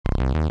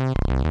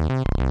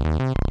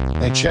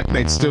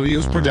Checkmate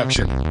Studios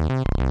production.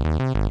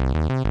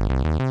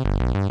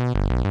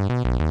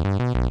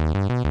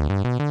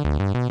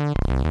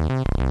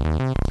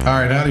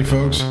 Alright, howdy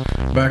folks.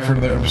 Back for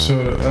another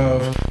episode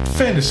of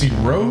Fantasy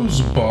Rose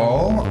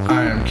Ball.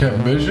 I am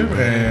Kevin Bishop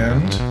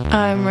and...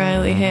 I'm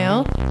Riley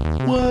Hale.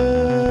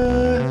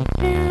 What?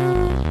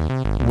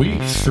 Yeah.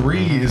 Week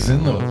 3 is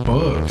in the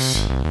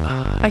books.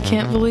 I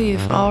can't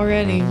believe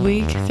already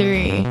week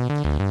 3.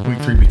 Week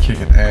 3 be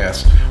kicking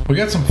ass. We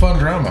got some fun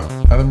drama.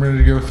 I'm ready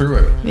to go through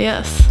it.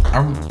 Yes.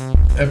 Our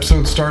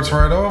episode starts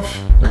right off.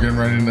 They're getting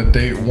ready into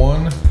date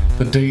 1.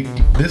 The date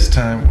this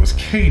time was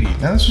Katie.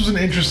 Now this was an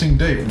interesting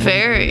date.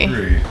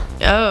 Very.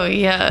 Oh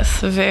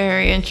yes,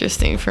 very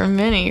interesting for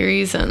many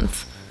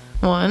reasons.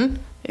 One,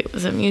 it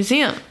was a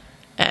museum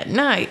at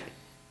night.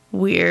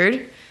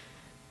 Weird.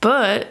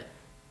 But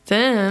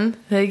then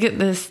they get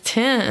this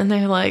tent and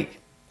they're like,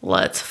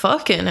 let's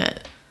fucking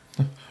it.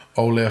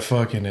 Oh, they're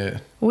fucking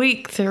it.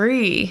 Week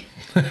 3.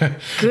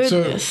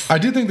 Goodness. So I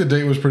did think the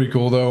date was pretty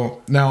cool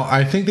though. Now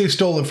I think they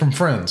stole it from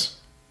Friends.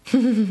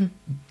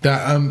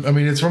 That I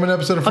mean, it's from an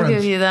episode of Friends. I'll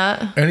give you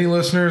that. Any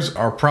listeners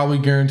are probably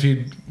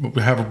guaranteed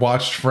have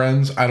watched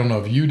Friends. I don't know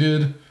if you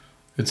did.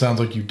 It sounds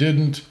like you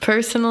didn't.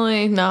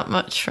 Personally, not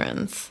much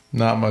Friends.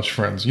 Not much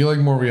Friends. You like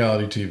more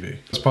reality TV.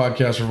 This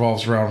podcast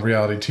revolves around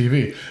reality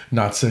TV,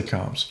 not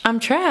sitcoms. I'm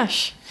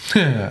trash.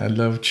 I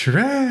love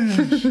trash.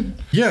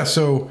 Yeah,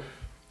 so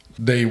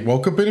they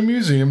woke up in a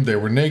museum. They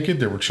were naked.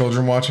 There were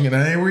children watching it.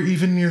 And they were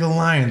even near the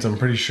lions, I'm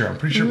pretty sure.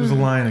 It was a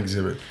lion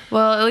exhibit.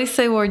 Well, at least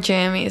they wore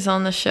jammies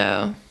on the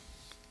show.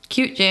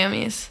 Cute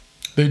jammies.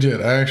 They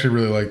did. I actually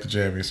really like the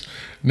jammies.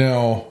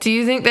 Now... Do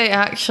you think they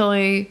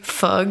actually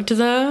fugged,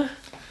 though?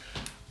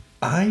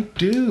 I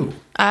do.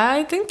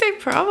 I think they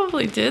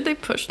probably did. They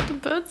pushed the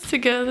beds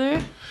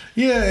together.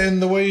 Yeah,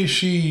 and the way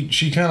she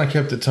kind of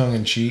kept it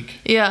tongue-in-cheek.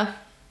 Yeah.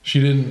 She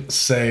didn't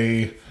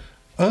say...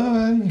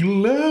 I'm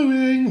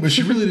glowing, but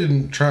she really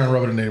didn't try and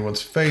rub it in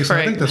anyone's face. And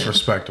I think that's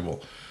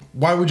respectable.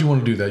 Why would you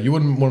want to do that? You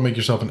wouldn't want to make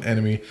yourself an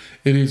enemy.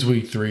 It is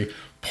week 3.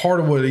 Part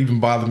of what even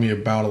bothered me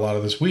about a lot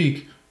of this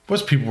week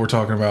was people were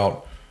talking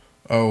about,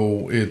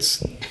 oh,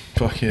 it's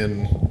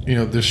fucking,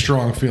 there's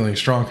strong feelings,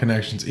 strong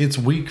connections. It's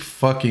week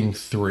fucking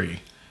 3.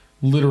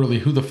 Literally,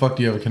 who the fuck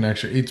do you have a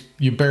connection?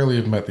 You barely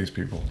have met these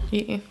people.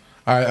 Yeah.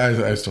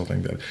 I still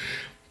think that.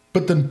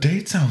 But the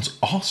date sounds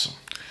awesome.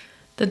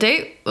 The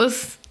date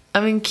was...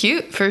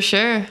 cute for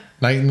sure.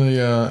 Night in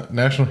the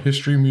National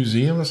History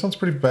Museum. That sounds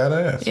pretty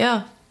badass.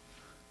 Yeah.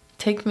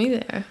 Take me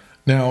there.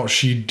 Now,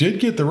 she did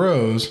get the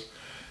rose.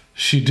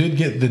 She did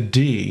get the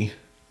D.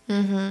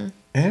 Mm-hmm.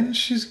 And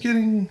she's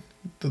getting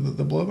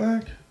the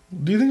blowback.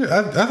 Do you think...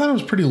 I thought it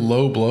was pretty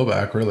low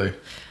blowback, really.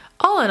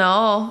 All in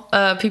all,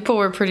 people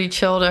were pretty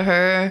chill to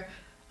her.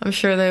 I'm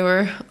sure they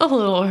were a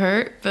little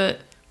hurt, but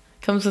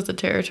comes with the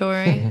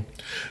territory.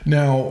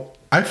 Now,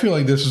 I feel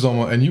like this is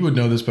almost... And you would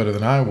know this better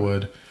than I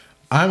would...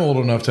 I'm old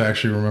enough to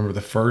actually remember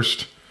the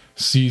first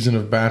season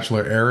of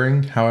Bachelor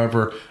airing.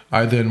 However,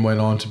 I then went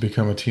on to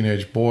become a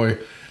teenage boy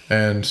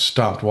and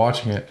stopped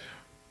watching it.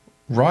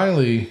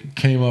 Riley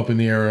came up in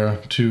the era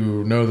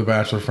to know the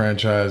Bachelor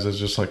franchise as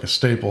just like a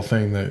staple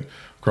thing that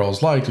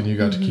girls liked and you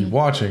got to keep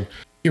watching.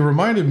 It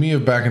reminded me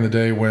of back in the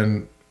day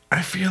when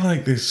I feel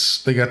like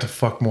they got to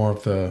fuck more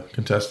of the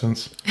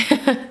contestants.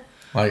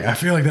 Like, I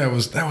feel like that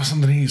was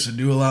something he used to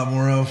do a lot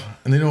more of.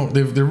 And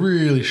they're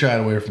really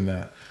shied away from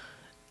that.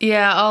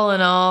 Yeah, all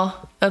in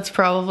all, that's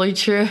probably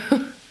true.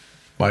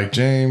 Mike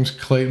James,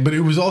 Clayton. But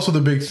it was also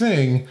the big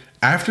thing.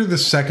 After the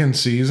second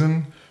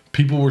season,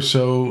 people were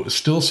still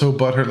so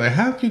butthurt. Like,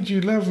 how could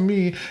you love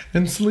me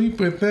and sleep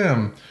with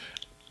them?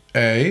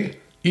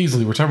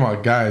 Easily, we're talking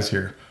about guys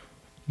here.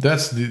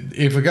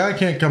 If a guy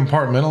can't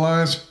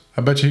compartmentalize,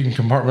 I bet you he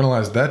can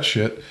compartmentalize that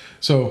shit.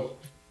 So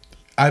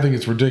I think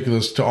it's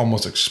ridiculous to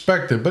almost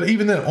expect it. But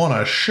even then, on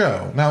a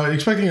show. Now,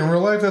 expecting it in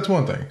real life, that's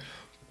one thing.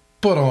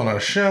 But on a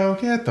show,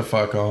 get the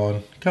fuck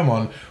on. Come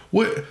on.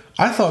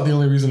 I thought the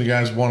only reason the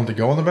guys wanted to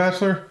go on The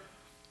Bachelor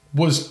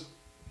was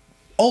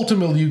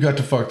ultimately you got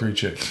to fuck 3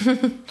 chicks.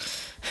 When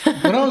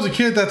I was a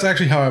kid, that's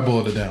actually how I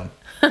bulleted it down.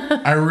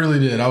 I really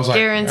did. I was like...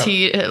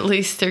 Guaranteed at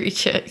least 3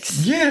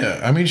 chicks. Yeah.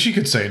 I mean, she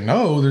could say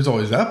no. There's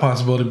always that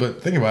possibility.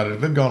 But think about it.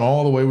 If they've gone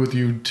all the way with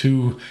you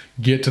to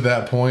get to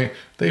that point,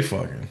 they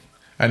fucking...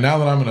 And now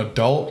that I'm an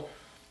adult,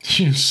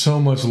 so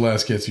much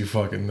less gets you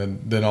fucking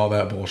than all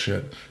that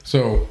bullshit.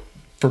 So...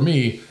 For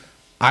me,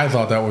 I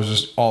thought that was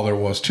just all there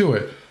was to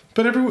it.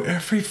 But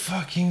every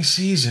fucking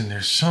season,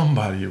 there's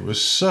somebody. It was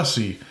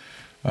Sussy.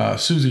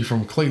 Susie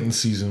from Clayton's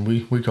season.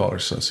 We call her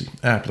Sussy.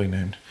 Aptly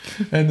named.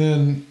 And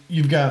then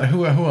you've got...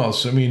 Who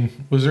else? I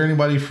mean, was there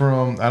anybody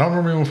from... I don't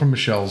remember anyone from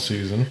Michelle's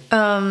season.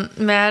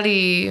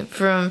 Maddie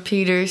from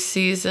Peter's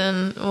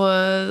season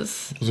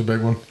was a big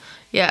one?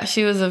 Yeah,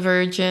 she was a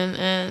virgin.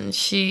 And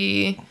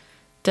she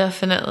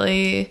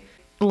definitely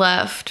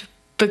left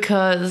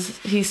because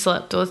he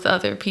slept with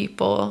other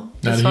people.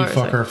 Now, did he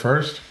fuck her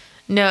first?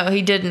 No,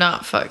 he did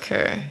not fuck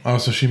her. Oh,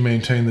 so she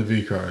maintained the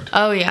V card.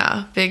 Oh,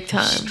 yeah. Big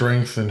time.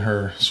 Strength in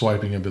her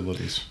swiping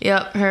abilities.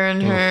 Yep. Her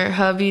and her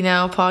hubby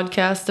now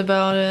podcast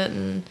about it.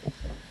 And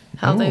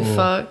how they Ooh.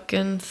 fuck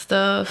and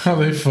stuff. How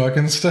they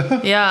fucking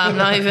stuff? Yeah, I'm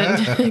not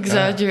even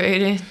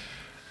exaggerating.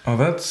 Oh,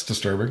 that's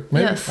disturbing.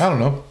 Maybe. Yes. I don't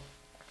know.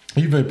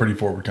 You've made pretty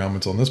forward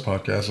comments on this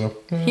podcast, so.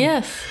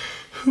 Yes.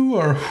 Who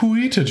are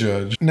we to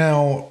judge?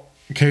 Now,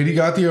 Katie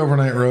got the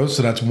overnight rose,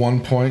 so that's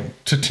 1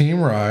 point to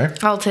Team Rye.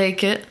 I'll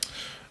take it.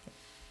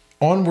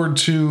 Onward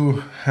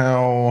to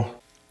how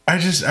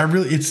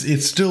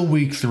it's still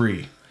week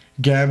 3.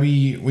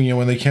 Gabby,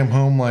 when they came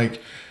home,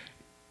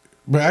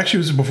 but actually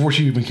it was before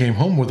she even came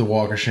home with the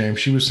walk of shame.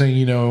 She was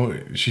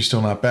saying, she's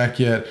still not back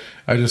yet.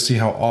 I just see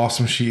how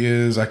awesome she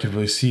is. I could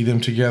really see them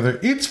together.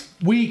 It's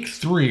week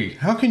 3.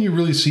 How can you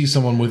really see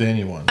someone with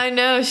anyone? I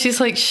know, she's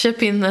like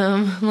shipping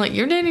them. I'm like,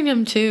 you're dating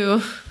him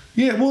too.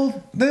 Yeah,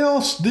 well, they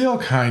all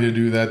kind of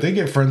do that. They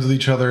get friends with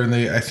each other, and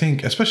I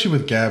think, especially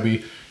with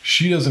Gabby,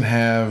 she doesn't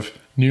have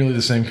nearly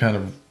the same kind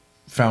of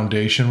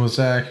foundation with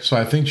Zach. So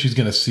I think she's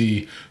going to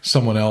see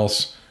someone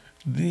else.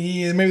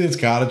 Maybe it's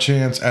got a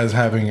chance as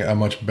having a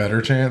much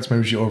better chance.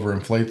 Maybe she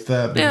overinflates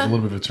that because a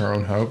little bit of it's her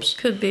own hopes.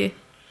 Could be.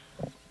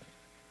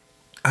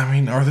 I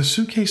mean, are the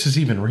suitcases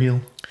even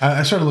real?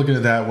 I started looking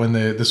at that when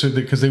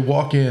because they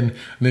walk in and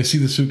they see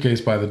the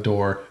suitcase by the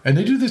door, and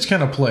they do this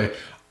kind of play.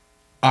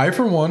 I,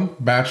 for one,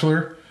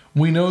 Bachelor,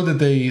 we know that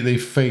they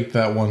faked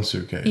that one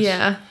suitcase.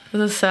 Yeah,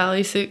 the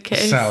Sally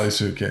suitcase. Sally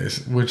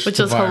suitcase, which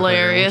was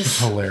hilarious. Which is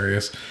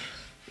hilarious.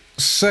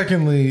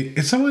 Secondly,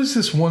 it's always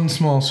this one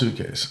small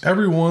suitcase.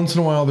 Every once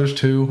in a while there's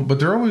 2, but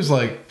they're always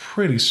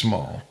pretty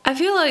small. I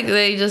feel like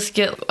they just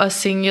get a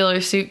singular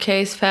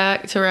suitcase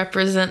pack to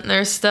represent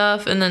their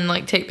stuff and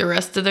then take the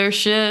rest of their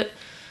shit.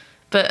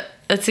 But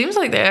it seems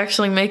like they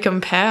actually make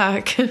them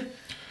pack.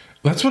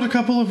 That's what a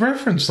couple have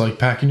referenced,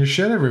 packing your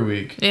shit every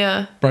week.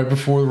 Yeah. Right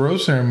before the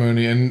rose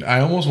ceremony. And I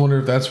almost wonder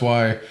if that's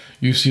why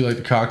you see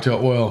the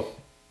cocktail,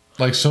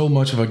 so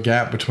much of a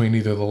gap between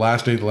either the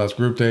last date, the last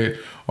group date,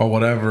 or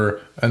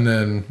whatever, and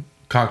then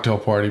cocktail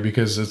party,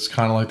 because it's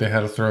kind of like they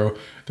had to throw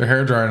their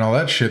hairdryer and all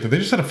that shit that they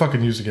just had to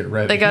fucking use to get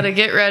ready. They got to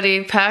get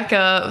ready, pack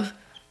up,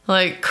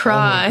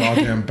 cry. Oh,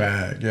 goddamn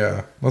bag,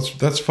 yeah.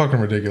 That's fucking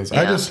ridiculous.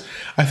 Yeah.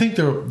 I think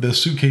the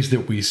suitcase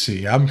that we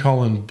see, I'm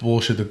calling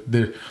bullshit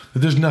that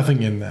there's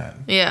nothing in that.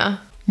 Yeah.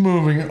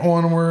 Moving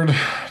onward,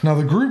 now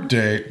the group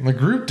date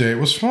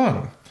was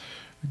fun.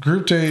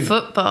 Group date.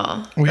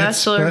 Football. We had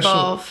Bachelor special-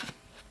 Ball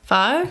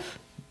 5?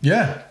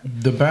 Yeah,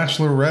 the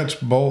Bachelorette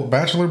Bowl.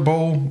 Bachelor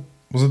Bowl.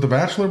 Was it the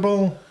Bachelor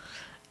Bowl?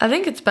 I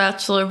think it's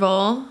Bachelor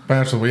Bowl.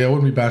 Bachelor. Yeah, it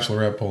wouldn't be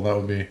Bachelorette Bowl. That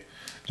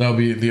would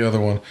be the other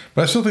one.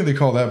 But I still think they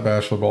call that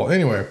Bachelor Bowl.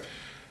 Anyway,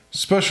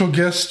 special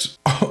guest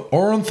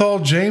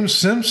Orenthal James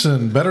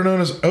Simpson, better known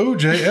as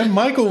OJ, and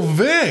Michael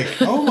Vick.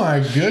 Oh my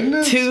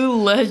goodness. 2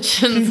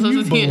 legends Can you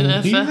of the believe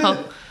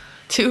NFL. it?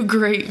 2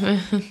 great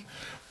men.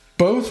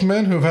 Both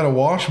men who have had to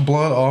wash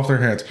blood off their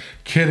hands.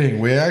 Kidding.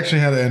 We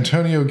actually had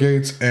Antonio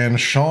Gates and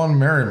Sean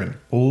Merriman,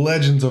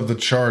 legends of the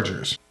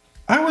Chargers.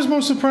 I was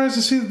most surprised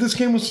to see that this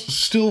game was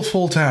still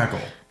full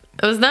tackle.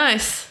 It was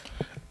nice.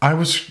 I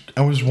was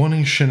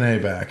wanting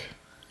Shanae back.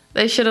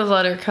 They should have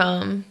let her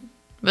come,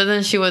 but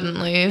then she wouldn't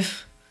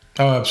leave.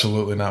 Oh,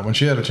 absolutely not. When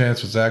she had a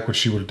chance with Zach, which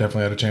she would have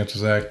definitely had a chance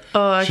with Zach.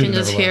 Oh, I she can would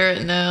just never hear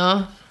left. it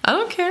now. I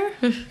don't care.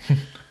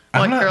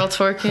 Girl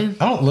twerking.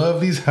 I don't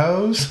love these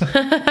hoes,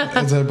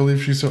 as I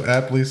believe she so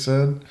aptly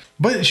said.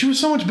 But she was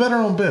so much better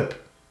on BIP.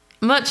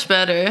 Much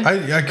better.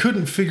 I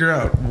couldn't figure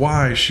out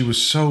why she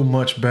was so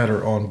much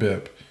better on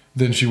BIP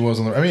than she was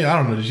on the... I mean, I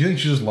don't know. Did you think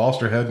she just lost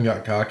her head and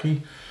got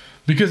cocky?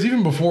 Because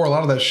even before a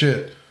lot of that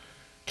shit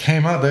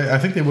came out, I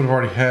think they would have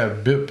already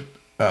had BIP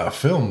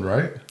filmed,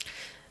 right?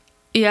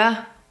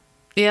 Yeah.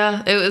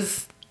 Yeah, it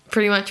was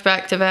pretty much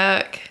back to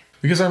back.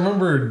 Because I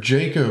remember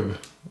Jacob,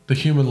 the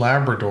human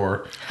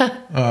Labrador,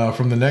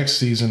 from the next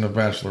season of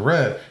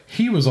Bachelorette,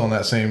 he was on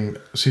that same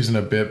season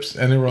of BIPs,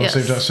 and they were on the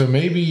same time. So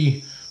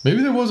maybe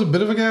there was a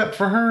bit of a gap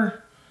for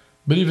her,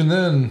 but even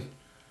then,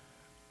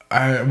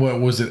 what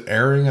was it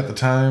airing at the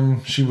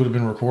time? She would have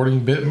been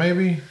recording BIP,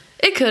 maybe.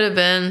 It could have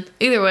been.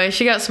 Either way,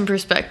 she got some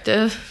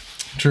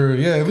perspective. True.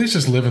 Yeah, at least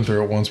just living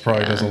through it once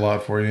probably does a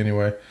lot for you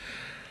anyway.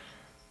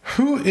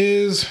 Who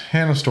is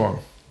Hannah Storm?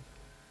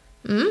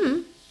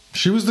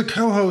 She was the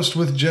co-host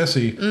with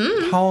Jesse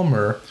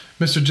Palmer,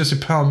 Mr. Jesse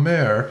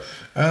Palmer,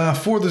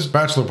 for this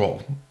Bachelor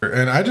Bowl.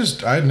 And I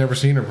had never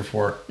seen her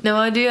before. No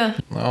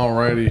idea.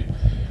 Alrighty.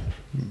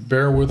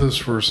 Bear with us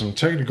for some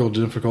technical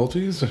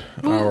difficulties.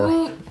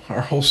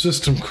 Our whole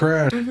system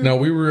crashed. Now,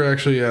 we were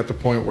actually at the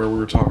point where we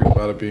were talking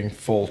about it being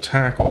full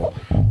tackle.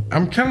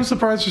 I'm kind of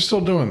surprised they're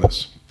still doing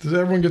this.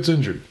 Everyone gets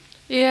injured.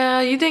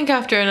 Yeah, you think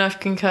after enough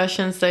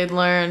concussions they'd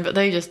learn, but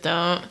they just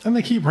don't. And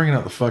they keep bringing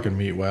out the fucking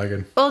meat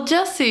wagon. Well,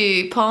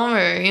 Jesse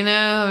Palmer,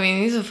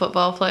 he's a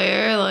football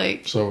player.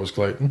 So was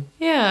Clayton.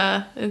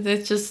 Yeah,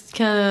 it's just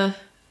kind of...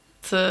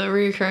 It's a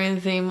recurring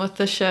theme with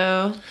the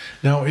show.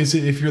 Now, is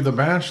it if you're the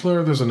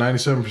Bachelor, there's a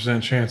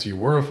 97% chance you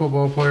were a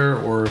football player,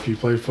 or if you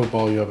played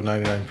football, you have a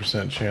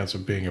 99% chance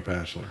of being a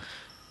Bachelor?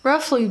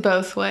 Roughly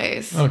both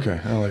ways.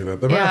 Okay, I like that.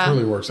 The math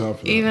really works out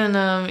for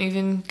them.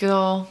 Even good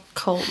old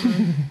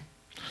Colton.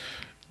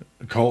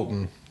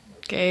 Colton.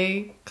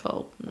 Gay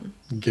Colton.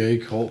 Gay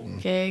Colton.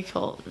 Gay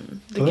Colton.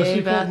 The Did I Gay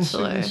see Colton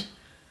Bachelor. series?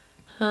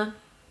 Huh?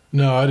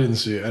 No, I didn't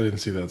see it. I didn't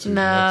see that season.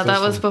 Nah,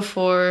 that was the,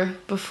 before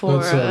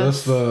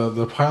that's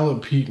the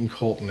pilot Pete and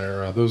Colton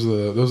era. Those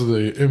are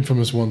the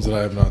infamous ones that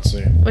I have not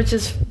seen. which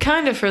is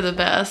kind of for the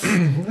best.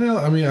 Well,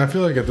 I mean, I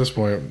feel like at this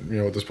point,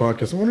 with this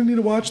podcast, I'm going to need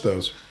to watch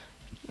those.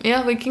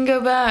 Yeah, we can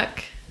go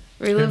back.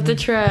 Relive the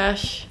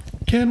trash.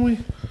 Can we?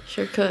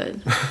 Sure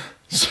could.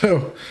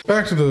 So,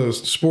 back to the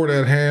sport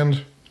at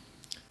hand.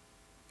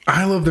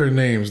 I love their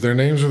names. Their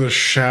names are the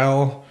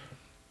Shall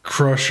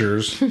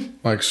Crushers,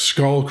 like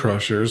Skull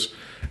Crushers,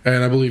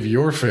 and I believe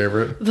your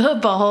favorite. The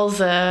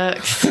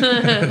Balzacs.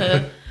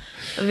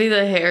 It'd be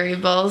the hairy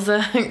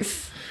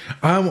Balzacs.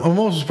 I'm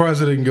almost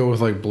surprised they didn't go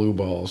with like Blue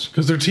Balls,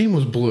 because their team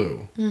was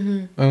blue.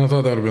 Mm-hmm. And I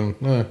thought that would have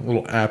been a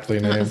little aptly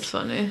named. That's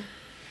funny.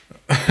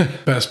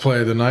 Best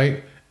play of the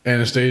night,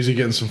 Anastasia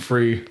getting some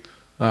free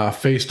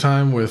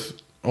FaceTime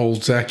with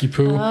old Zachy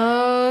Poo.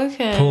 Oh,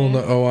 okay. Pulling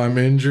the I'm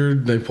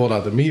injured. They pulled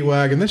out the meat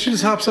wagon. Then she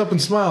just hops up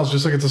and smiles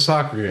just like it's a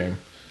soccer game.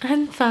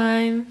 I'm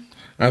fine.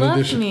 I Love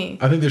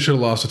think they should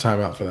have lost a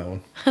timeout for that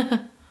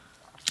one.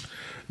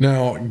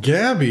 Now,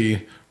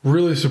 Gabby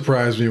really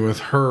surprised me with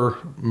her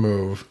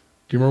move.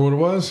 Do you remember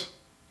what it was?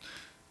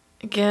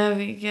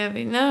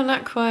 Gabby. No,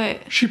 not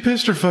quite. She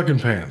pissed her fucking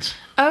pants.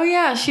 Oh,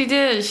 yeah, she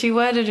did. She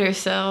wetted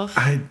herself.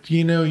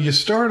 You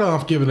start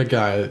off giving a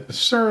guy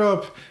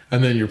syrup,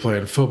 and then you're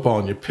playing football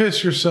and you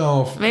piss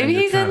yourself. Maybe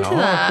he's into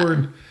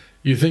that.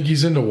 You think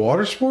he's into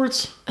water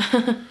sports?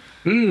 Ugh.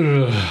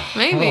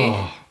 Maybe.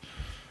 Oh.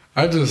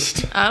 I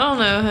don't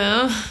know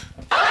him.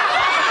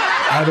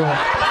 I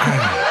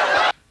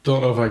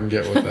don't know if I can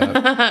get with that.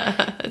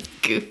 That's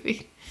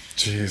goofy.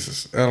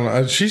 Jesus. I don't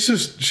know.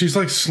 She's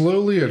like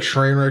slowly a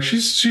train wreck.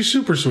 She's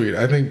super sweet.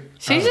 I think.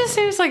 She just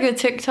seems like a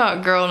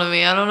TikTok girl to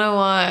me. I don't know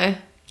why.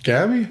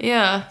 Gabby?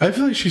 Yeah. I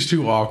feel like she's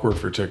too awkward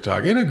for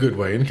TikTok in a good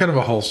way, in kind of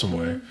a wholesome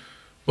way.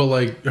 But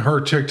like her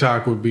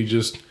TikTok would be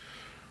just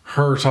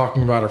her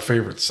talking about her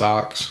favorite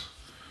socks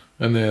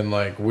and then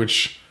like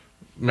which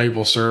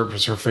maple syrup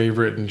is her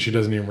favorite, and she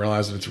doesn't even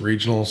realize that it's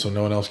regional, so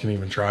no one else can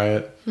even try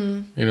it.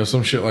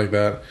 Some shit like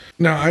that.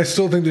 Now, I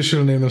still think they should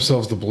have named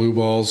themselves the Blue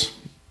Balls.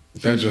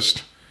 That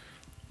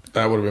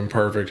would have been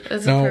perfect.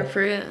 That's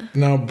appropriate.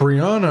 Now,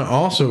 Brianna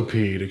also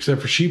peed,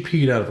 except for she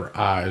peed out of her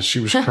eyes.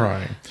 She was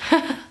crying.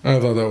 I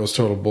thought that was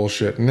total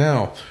bullshit.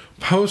 Now,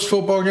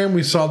 post-football game,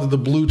 we saw that the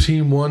blue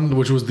team won,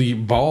 which was the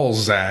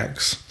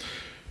Balzacs.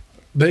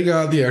 They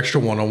got the extra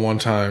one-on-one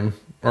time,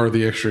 or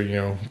the extra,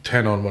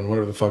 10-on-1,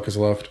 whatever the fuck is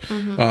left,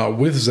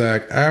 with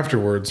Zach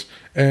afterwards.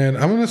 And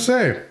I'm going to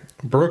say,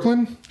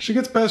 Brooklyn, she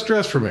gets best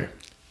dressed for me.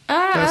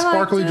 That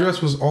sparkly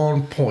dress was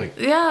on point.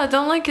 Yeah, I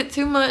don't like it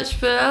too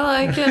much, but I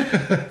like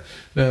it.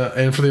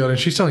 And for the audience,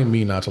 she's telling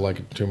me not to like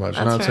it too much.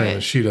 I'm not saying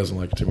that she doesn't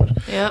like it too much.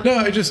 Yep.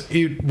 No,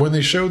 when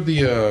they showed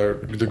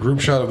the group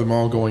shot of them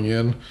all going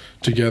in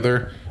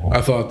together,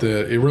 I thought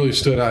that it really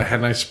stood out. It had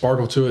a nice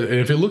sparkle to it. And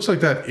if it looks like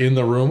that in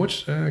the room,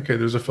 which, okay,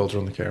 there's a filter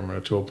on the camera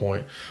to a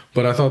point,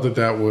 but I thought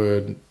that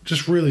would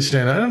just really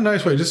stand out in a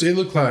nice way. It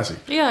looked classy.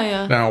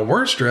 Yeah. Now,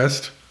 worst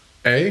dressed,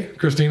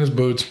 Christina's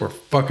boots were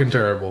fucking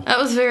terrible. That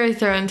was very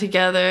thrown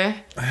together.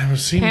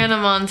 Hannah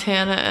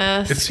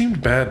Montana-esque. It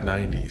seemed bad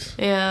 90s.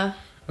 Yeah.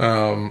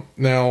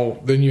 Now,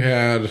 then you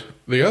had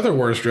the other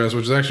worst dress,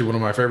 which is actually one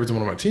of my favorites and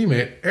one of my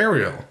teammates,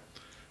 Ariel.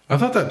 I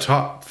thought that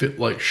top fit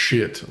like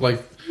shit.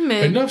 Like,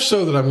 enough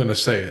so that I'm going to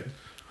say it.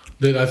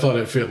 That I thought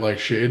it fit like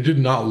shit. It did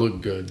not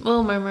look good.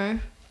 Little murmur.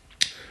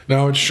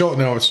 Now, it's short.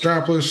 Now, it's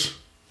strapless.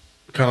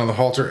 Kind of the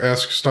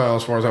halter-esque style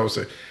as far as I would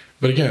say.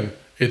 But again,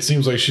 it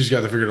seems like she's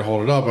got the figure to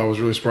hold it up. I was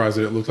really surprised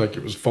that it looked like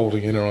it was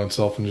folding in on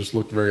itself and just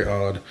looked very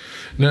odd.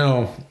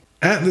 Now,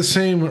 at the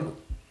same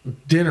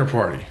dinner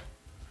party,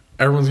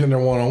 everyone's getting their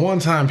one-on-one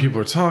time.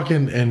 People are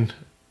talking, and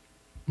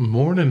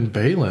Morning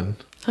Balin.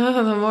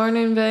 Oh, the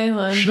Morning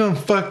Balin. She done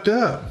fucked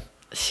up.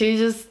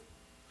 She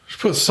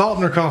put salt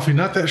in her coffee,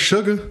 not that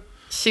sugar.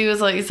 She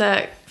was like,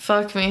 Zach,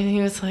 fuck me. And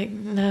he was like,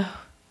 no.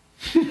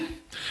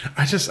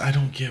 I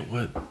don't get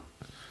what...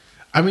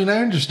 I mean, I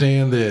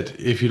understand that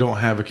if you don't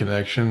have a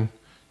connection,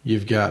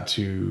 you've got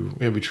to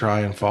maybe try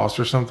and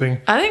foster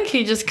something. I think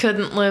he just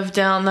couldn't live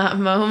down that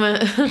moment.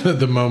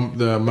 the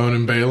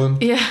Moanin' Balin?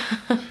 Yeah.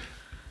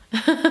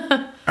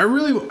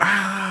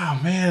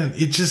 Man,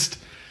 it just...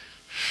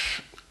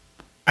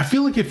 I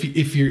feel like if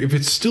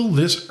it's still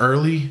this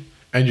early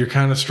and you're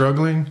kind of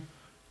struggling,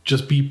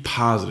 just be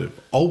positive.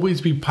 Always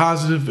be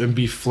positive and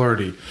be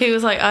flirty. He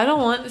was like, I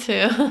don't want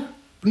to.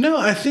 No,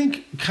 I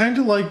think kind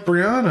of like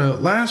Brianna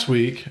last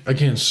week,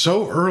 again,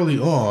 so early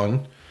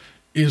on,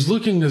 is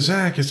looking to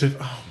Zach as if,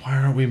 why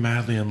aren't we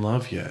madly in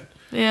love yet?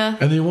 Yeah.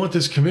 And they want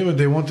this commitment.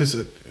 They want this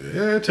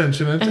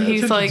attention. And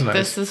he's like, nice.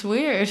 This is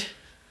weird.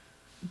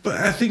 But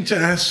I think to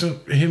ask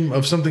him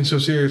of something so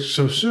serious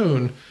so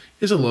soon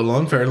is a little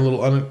unfair and a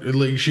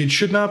little it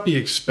should not be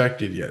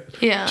expected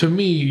yet. Yeah. To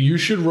me, you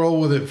should roll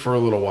with it for a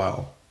little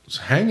while. Just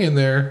hang in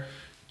there,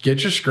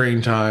 get your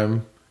screen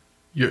time,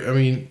 I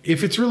mean,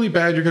 if it's really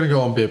bad, you're gonna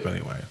go on BIP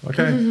anyway.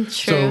 Okay, True.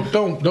 so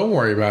don't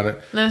worry about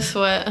it. No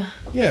sweat.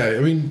 Yeah, I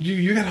mean,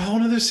 you got a whole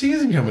other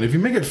season coming. If you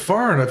make it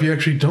far enough, you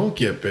actually don't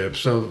get BIP.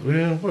 So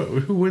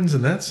who wins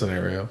in that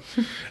scenario?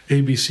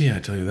 ABC, I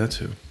tell you, that's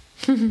who.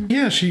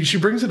 Yeah, she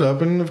brings it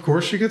up, and of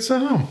course she gets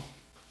sent home.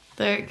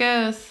 There it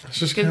goes. It's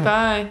just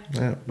Goodbye.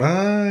 Yeah,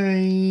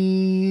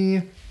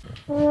 bye.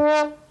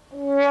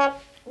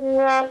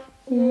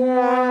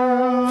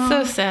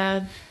 So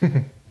sad.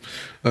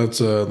 That's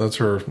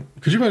her.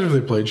 Could you imagine if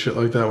they played shit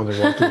like that when they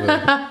walked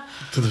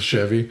to the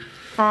Chevy?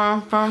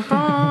 Bum, bum,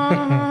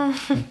 bum.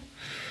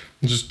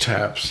 It just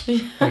taps.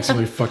 Like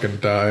somebody fucking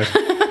died.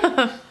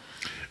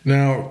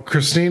 Now,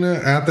 Christina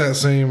at that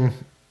same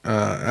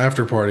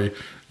after party,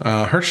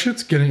 her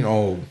shit's getting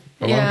old.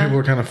 A lot of people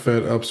are kind of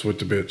fed up with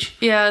the bitch.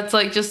 Yeah, it's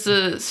like just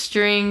a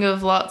string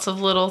of lots of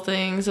little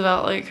things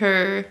about like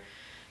her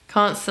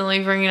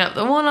constantly bringing up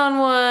the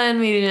one-on-one,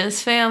 meeting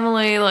his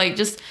family, like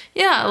just,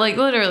 yeah, like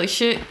literally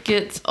shit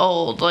gets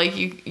old. Like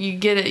you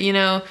get it, you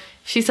know.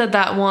 If she said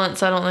that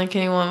once, I don't think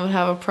anyone would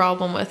have a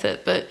problem with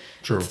it, but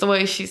True. It's the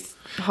way she's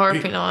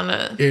harping on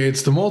it.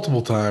 It's the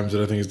multiple times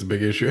that I think is the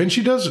big issue. And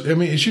she does, I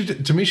mean,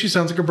 to me, she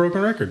sounds like a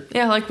broken record.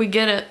 Yeah, like we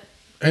get it.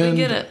 And, we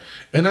get it.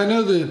 And I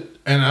know that,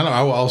 and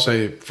I'll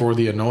say for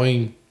the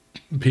annoying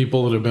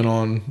people that have been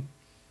on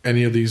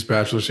any of these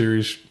Bachelor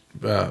series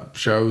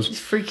shows.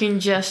 Freaking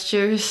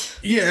gestures.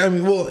 Yeah, I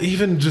mean, well,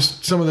 even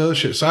just some of the other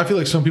shit. So I feel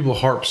like some people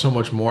harp so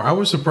much more. I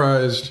was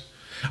surprised.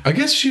 I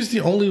guess she's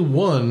the only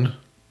one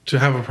to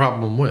have a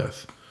problem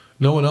with.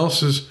 No one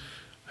else has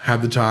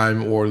had the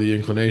time or the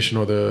inclination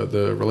or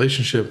the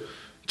relationship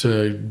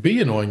to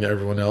be annoying to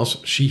everyone else.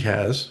 She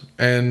has.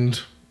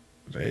 And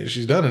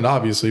she's done it,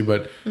 obviously,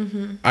 but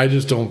I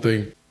just don't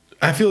think...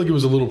 I feel like it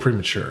was a little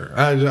premature.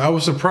 I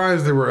was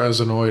surprised they were as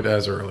annoyed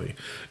as early.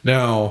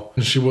 Now,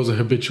 she was a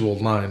habitual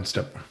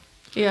 9-stepper.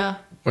 Yeah.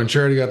 When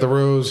Charity got the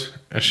rose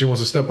and she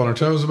wants to step on her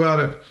toes about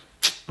it,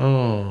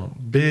 oh,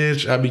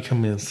 bitch, I be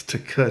coming to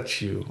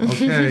cut you.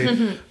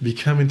 Okay? Be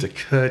coming to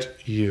cut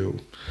you.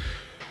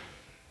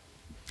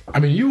 I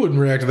mean, you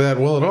wouldn't react to that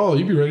well at all.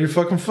 You'd be ready to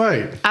fucking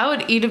fight. I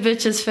would eat a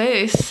bitch's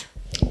face.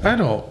 I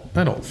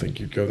don't think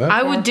you'd go that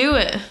I far. would do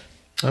it.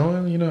 Oh,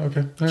 well, you know,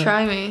 okay. All right.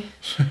 Try me.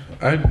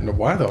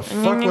 Why the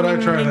fuck would I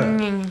try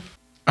that?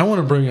 I want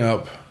to bring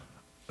up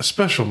a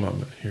special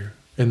moment here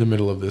in the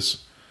middle of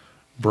this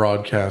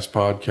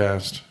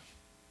podcast,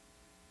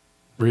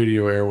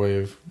 radio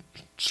airwave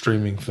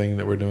streaming thing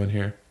that we're doing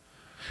here.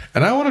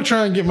 And I want to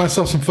try and get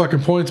myself some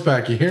fucking points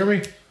back. You hear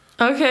me?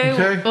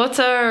 Okay. What's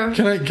our...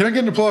 Can I get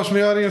an applause from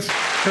the audience?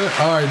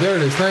 All right, there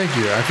it is. Thank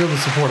you. I feel the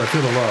support. I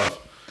feel the love.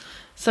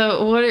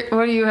 So what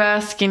are you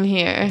asking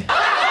here?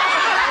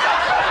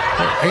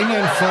 Ain't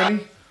nothing funny.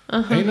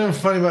 Ain't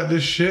nothing funny about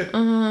this shit.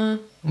 I'm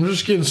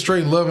just getting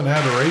straight love and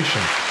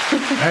adoration.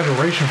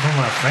 Adoration from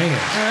my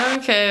fans.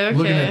 Okay.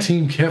 Looking at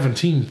Team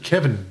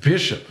Kevin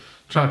Bishop.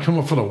 Trying to come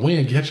up for the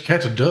win,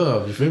 catch a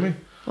dub. You feel me?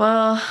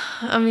 Well,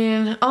 I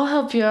mean, I'll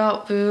help you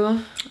out, boo.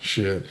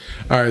 Shit.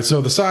 All right,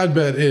 so the side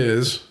bet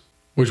is,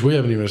 which we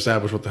haven't even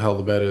established what the hell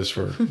the bet is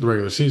for the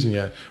regular season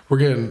yet.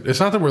 It's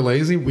not that we're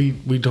lazy.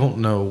 We don't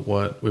know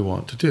what we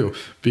want to do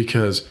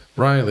because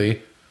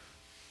Riley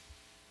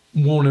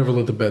won't ever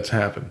let the bets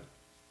happen.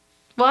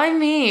 Why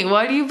me?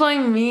 Why do you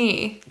blame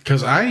me?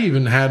 Because I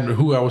even had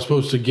who I was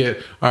supposed to get.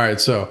 All right,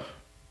 so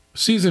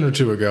season or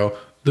two ago,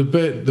 the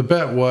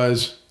bet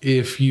was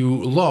if you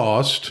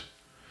lost,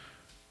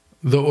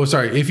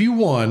 if you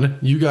won,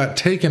 you got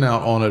taken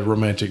out on a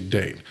romantic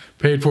date,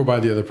 paid for by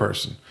the other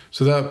person.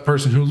 So that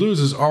person who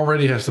loses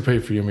already has to pay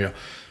for your meal.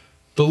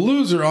 The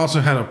loser also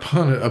had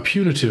a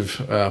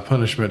punitive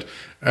punishment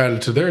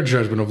added to their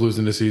judgment of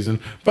losing the season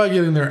by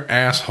getting their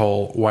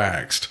asshole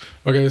waxed.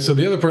 Okay, so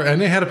the other person,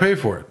 and they had to pay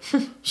for it.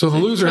 So the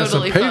loser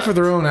Totally has to pay fucked. for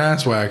their own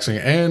ass waxing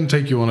and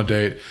take you on a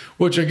date,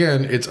 which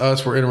again, it's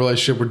us, we're in a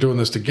relationship, we're doing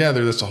this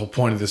together. That's the whole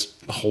point of this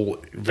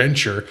whole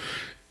venture.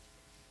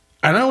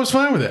 And I was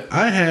fine with it.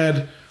 I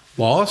had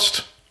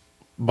lost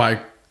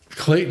by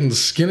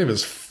Clayton's skin of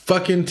his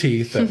fucking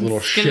teeth, that little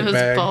Skin of his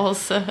shitbag. ball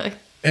sack.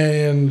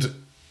 And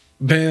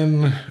they're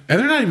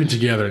not even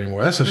together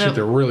anymore. That's the shit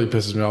that really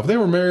pisses me off. If they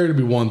were married, it'd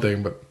be one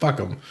thing, but fuck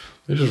them.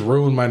 They just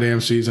ruined my damn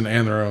season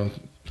and their own.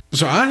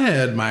 So I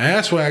had my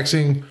ass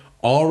waxing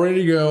all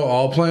ready to go,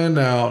 all planned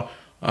out.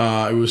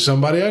 It was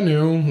somebody I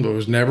knew that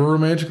was never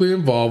romantically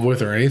involved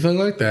with or anything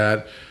like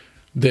that.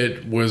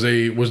 That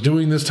was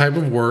doing this type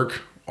of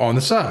work on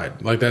the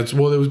side. Like it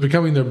was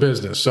becoming their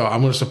business. So I'm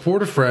going to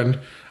support a friend.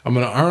 I'm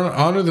going to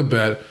honor the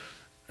bet.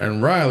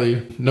 And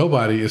Riley,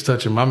 nobody is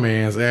touching my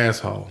man's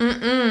asshole.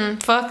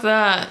 Fuck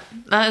that.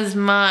 That is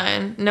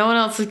mine. No one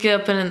else is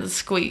getting in the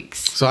squeaks.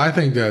 So I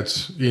think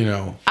that's,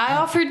 I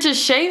offered to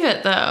shave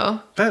it though.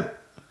 that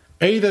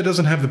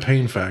doesn't have the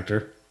pain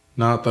factor.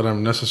 Not that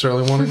I'm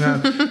necessarily wanting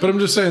that, but I'm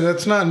just saying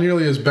that's not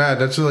nearly as bad.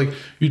 That's like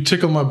you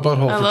tickle my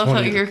butthole I for love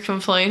 20 how you're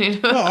complaining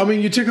about. No, I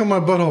mean you tickle my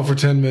butthole for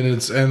 10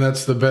 minutes and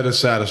that's the bet is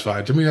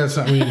satisfied. To me that's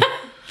not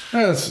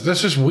that's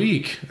just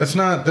weak. That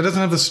doesn't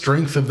have the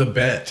strength of the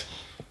bet.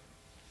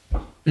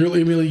 You're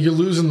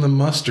losing the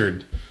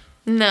mustard.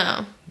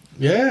 No.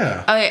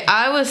 Yeah.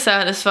 I was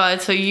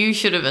satisfied, so you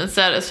should have been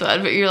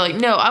satisfied. But you're like,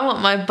 no, I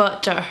want my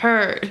butt to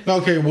hurt.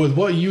 Okay, with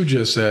what you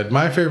just said,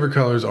 my favorite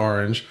color is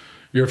orange.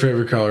 Your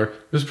favorite color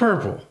is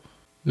purple.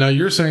 Now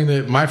you're saying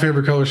that my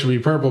favorite color should be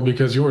purple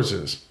because yours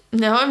is.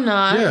 No, I'm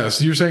not.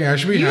 Yes, you're saying I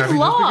should be happy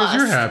just because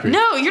you're happy.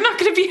 No, you're not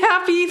going to be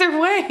happy either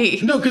way.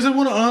 No, because I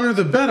want to honor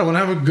the bet. I want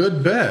to have a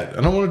good bet.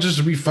 I don't want to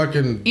just be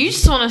fucking... You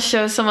just want to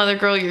show some other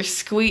girl your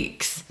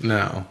squeaks.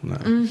 No.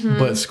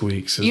 Butt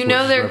squeaks. You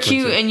know they're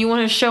cute and you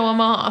want to show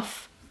them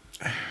off.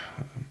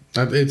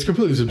 It's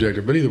completely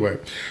subjective, but either way.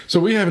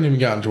 So we haven't even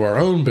gotten to our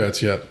own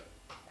bets yet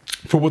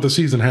for what the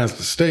season has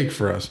to stake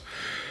for us.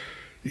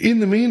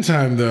 In the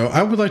meantime, though,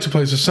 I would like to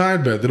place a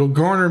side bet that'll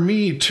garner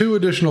me 2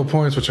 additional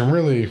points, which I'm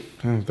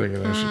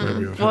thinking I should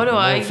maybe... What do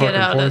I get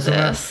out of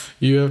this?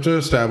 You have to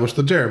establish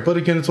the dare. But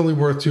again, it's only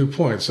worth 2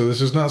 points. So this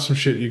is not some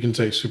shit you can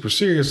take super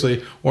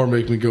seriously or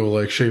make me go,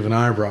 like, shave an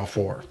eyebrow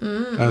for.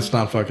 That's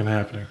not fucking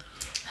happening.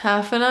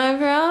 Half an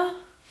eyebrow?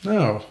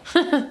 No.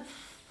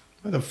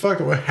 What the fuck?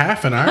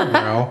 Half an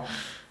eyebrow?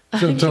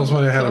 Shouldn't tell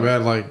somebody I had a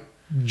bad, like,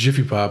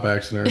 Jiffy Pop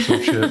accident or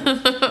some shit.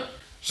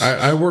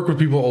 I work with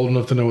people old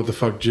enough to know what the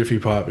fuck Jiffy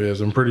Pop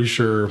is. I'm pretty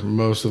sure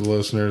most of the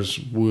listeners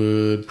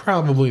would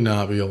probably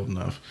not be old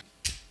enough.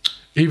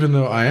 Even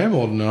though I am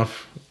old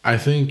enough, I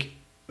think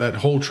that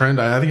whole trend,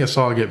 I think I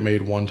saw it get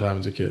made one time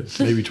as a kid.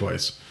 Maybe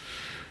twice.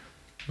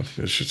 I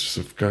think it's just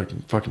a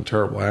fucking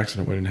terrible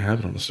accident waiting to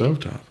happen on the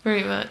stovetop.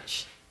 Pretty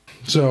much.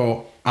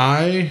 So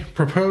I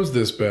propose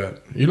this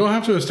bet. You don't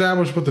have to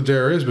establish what the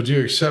dare is, but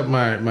you accept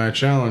my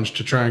challenge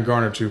to try and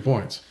garner 2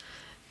 points.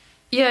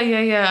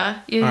 Yeah.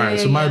 All right,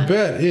 so my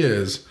bet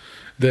is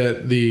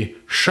that the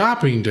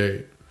shopping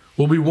date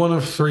will be one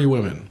of 3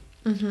 women.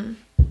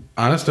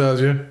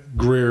 Anastasia,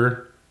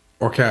 Greer,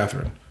 or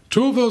Catherine.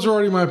 2 of those are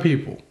already my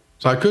people.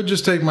 So I could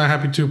just take my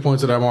happy 2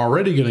 points that I'm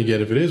already going to get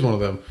if it is one of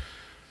them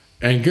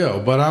and go.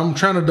 But I'm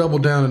trying to double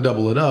down and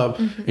double it up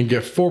and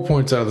get 4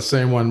 points out of the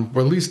same one,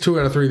 or at least 2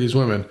 out of 3 of these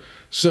women.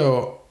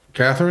 So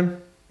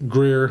Catherine,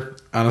 Greer,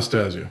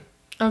 Anastasia.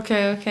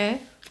 Okay.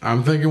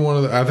 I'm thinking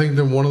I think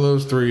that one of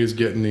those 3 is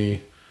getting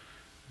the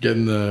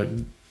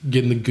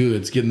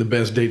goods, getting the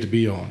best date to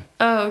be on.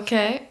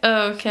 Okay.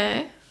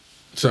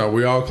 So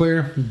we all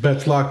clear?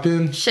 Bets locked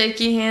in?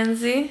 Shaky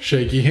handsy.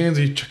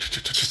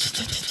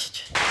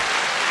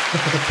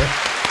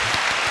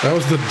 That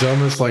was the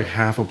dumbest like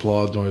half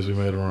applause noise we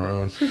made on our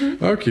own.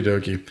 Okie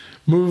dokie.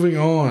 Moving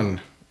on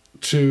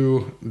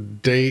to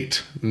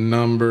date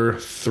number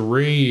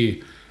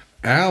 3.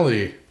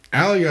 Allie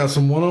got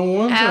some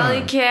one-on-one time.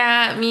 Alley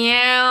cat,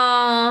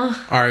 meow.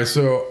 All right,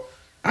 so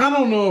I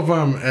don't know if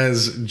I'm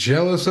as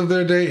jealous of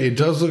their date. It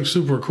does look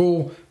super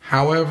cool.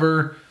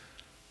 However,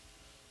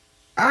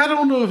 I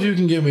don't know if you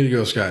can get me to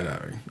go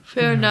skydiving.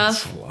 Fair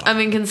enough. I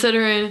mean,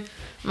 considering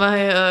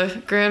my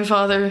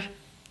grandfather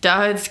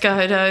died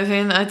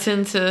skydiving, I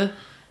tend to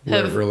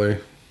have really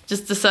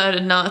just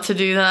decided not to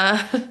do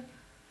that.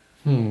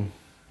 Do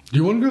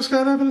you want to go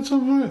skydiving at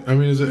some point? I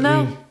mean, is it...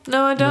 No,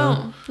 I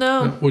don't.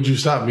 No. Would you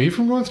stop me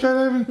from going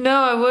skydiving?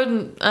 No, I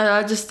wouldn't.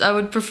 I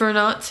would prefer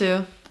not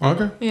to.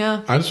 Okay.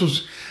 Yeah.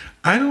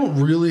 I don't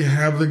really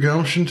have the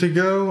gumption to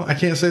go. I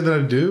can't say that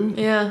I do.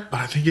 Yeah. But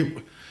I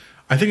think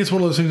it's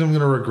one of those things I'm going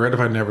to regret if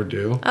I never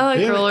do. I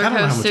like roller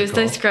coasters.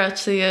 They costs.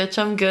 scratch the itch.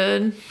 I'm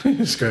good.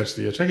 Scratch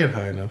the itch. I get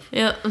high enough.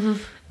 Yeah.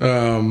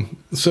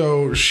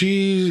 So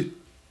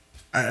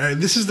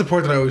this is the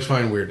part that I always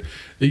find weird.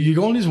 You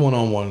go on these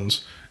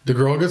one-on-ones. The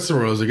girl gets the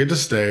rose. They get to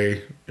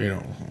stay.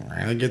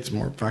 Riley gets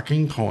more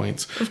fucking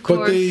points. Of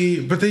course.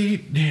 But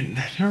they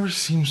never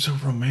seem so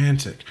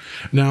romantic.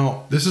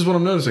 Now, this is what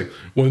I'm noticing.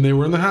 When they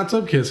were in the hot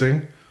tub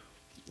kissing,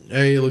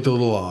 it looked a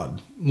little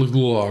odd. Looked a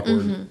little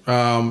awkward.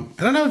 And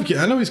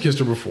I know he's kissed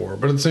her before,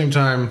 but at the same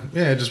time,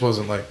 it just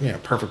wasn't like,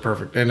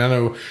 perfect. And I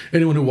know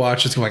anyone who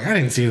watched it's like, I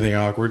didn't see anything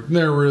awkward.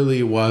 There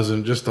really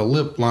wasn't. Just the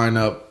lip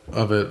lineup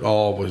of it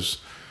all was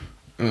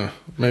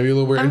maybe a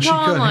little weird. I'm and she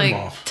cut calling him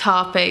off.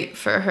 top 8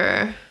 for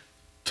her.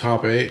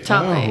 Top 8?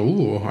 Top 8.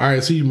 Ooh. All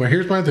right, see,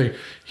 here's my thing.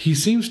 He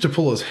seems to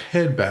pull his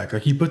head back.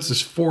 Like he puts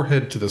his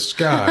forehead to the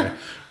sky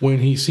when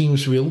he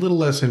seems to be a little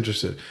less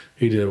interested.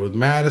 He did it with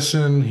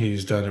Madison.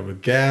 He's done it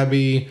with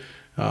Gabby.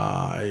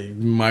 He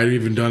might have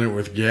even done it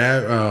with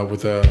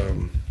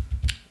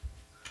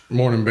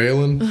Morning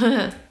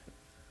Balin.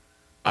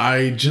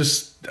 I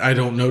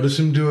don't notice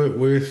him do it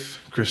with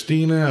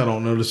Christina. I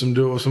don't notice him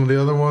do it with some of the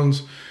other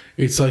ones.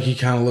 It's like he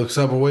kind of looks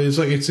up away. It's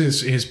like it's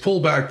his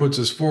pullback puts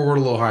his forward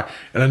a little high.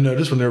 And I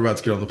noticed when they were about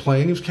to get on the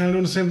plane, he was kind of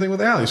doing the same thing with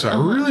Allie. So I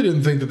really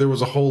didn't think that there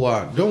was a whole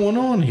lot going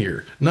on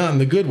here. Not in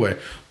the good way.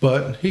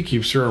 But he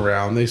keeps her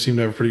around. They seem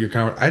to have a pretty good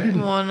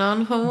conversation.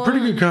 Pretty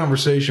good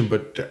conversation.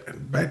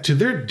 But back to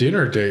their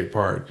dinner date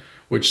part,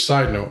 which,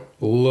 side note,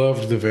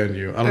 loved the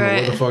venue. I don't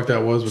know what the fuck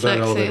that was, but that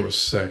elevator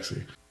was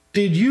sexy.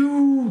 Did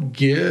you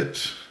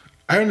get...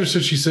 I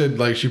understood she said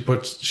like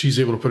she's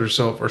able to put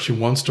herself, or she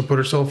wants to put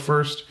herself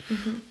first.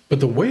 But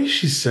the way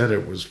she said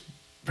it was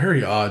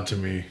very odd to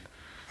me.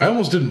 I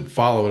almost didn't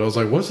follow it. I was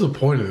like, what's the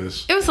point of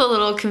this? It was a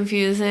little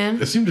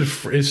confusing. It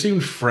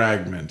seemed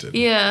fragmented.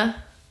 Yeah.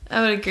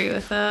 I would agree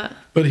with that.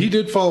 But he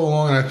did follow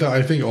along, and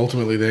I think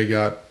ultimately they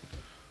got,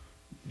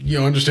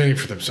 understanding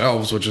for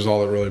themselves, which is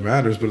all that really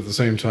matters. But at the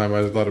same time,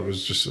 I thought it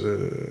was just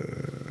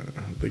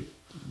like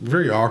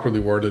very awkwardly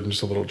worded and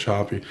just a little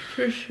choppy.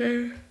 For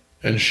sure.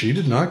 And she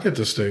did not get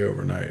to stay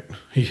overnight.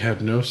 He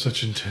had no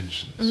such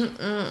intentions.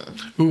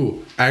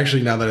 Ooh,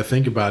 actually, now that I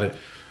think about it,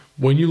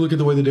 when you look at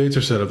the way the dates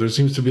are set up, there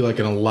seems to be like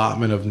an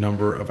allotment of the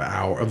number of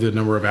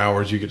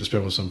hours you get to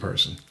spend with some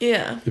person.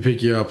 Yeah. They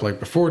pick you up like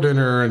before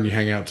dinner and you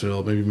hang out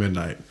till maybe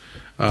midnight.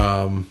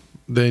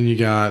 Then you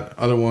got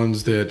other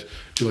ones that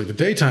do like the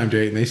daytime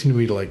date and they seem to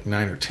meet at like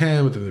 9 or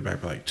 10, but then they're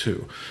back by like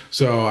 2.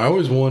 So I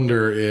always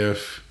wonder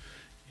if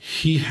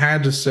he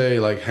had to say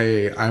like,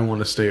 hey, I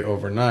want to stay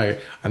overnight.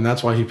 And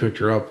that's why he picked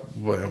her up.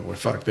 Well,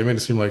 fuck, they made it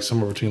seem like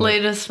somewhere between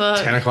late like as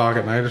fuck. 10 o'clock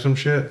at night or some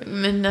shit.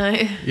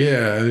 Midnight.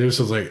 Yeah, and it was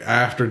like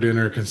after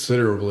dinner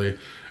considerably.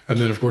 And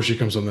then, of course, she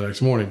comes home the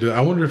next morning.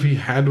 I wonder if he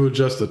had to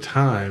adjust the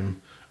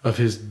time of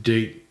his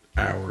date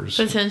hours.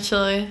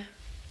 Potentially.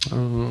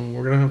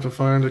 We're going to have to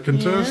find a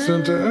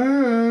contestant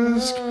to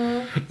ask.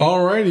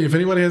 Alrighty, if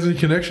anybody has any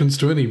connections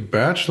to any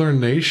Bachelor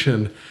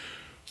Nation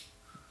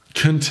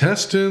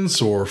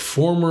contestants or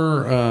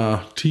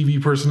former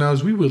TV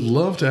personalities, we would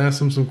love to ask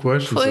them some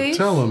questions. Please.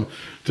 So tell them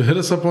to hit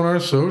us up on our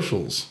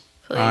socials.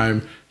 Please.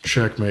 I'm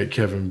Checkmate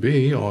Kevin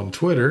B on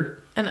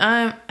Twitter. And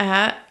I'm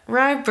at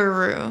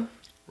Rybaru.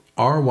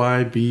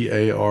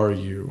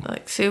 Rybaru.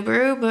 Like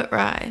Subaru, but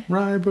Rye.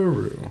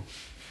 Rybaru.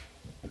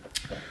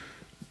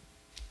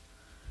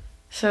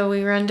 So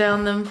we run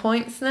down them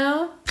points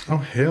now? Oh,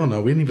 hell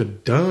no. We ain't even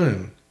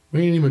done.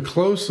 We ain't even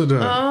close to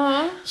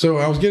done. So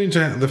I was getting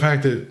to the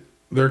fact that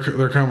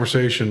their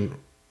conversation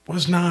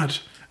was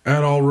not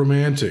at all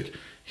romantic.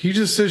 He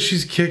just says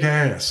she's kick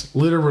ass.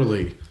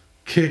 Literally.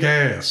 Kick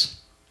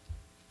ass.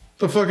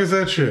 The fuck is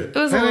that shit? It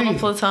was a little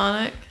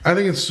platonic. I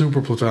think it's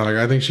super platonic.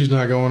 I think she's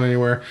not going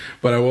anywhere.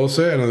 But I will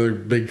say another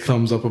big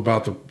thumbs up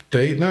about the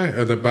date night,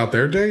 about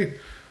their date.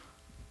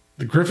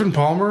 The Griffin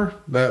Palmer,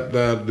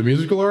 the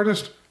musical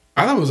artist,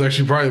 I thought it was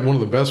actually probably one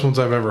of the best ones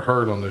I've ever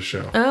heard on this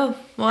show. Oh,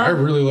 wow. I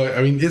really like,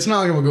 I mean, it's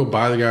not like I'm going to go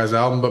buy the guy's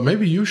album, but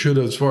maybe you should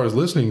as far as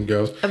listening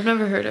goes. I've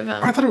never heard of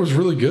him. I thought it was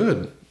really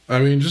good. I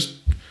mean,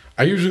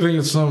 I usually think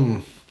it's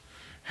some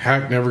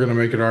hack never going to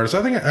make it artist.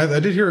 I think I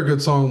did hear a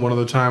good song one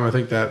other time. I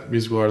think that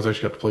musical artist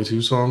actually got to play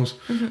 2 songs.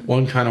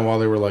 One kind of while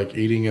they were like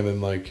eating, and then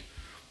like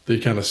they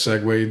kind of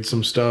segued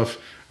some stuff.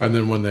 And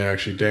then when they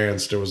actually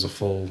danced, it was a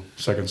full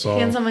second song.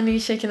 Hands on my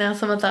knees, shaking out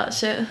some of that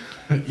shit.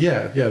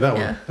 yeah, that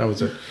one. That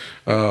was it.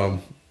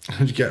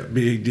 You got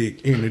big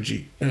dick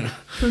energy.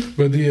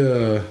 But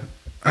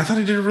I thought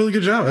he did a really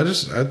good job.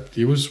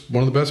 He was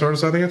one of the best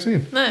artists I think I've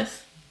seen.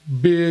 Nice.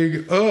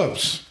 Big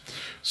ups.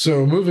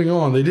 So moving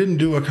on, they didn't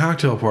do a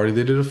cocktail party.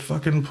 They did a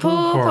fucking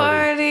pool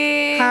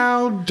party.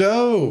 How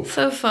dope.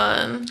 So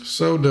fun.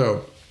 So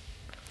dope.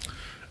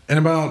 And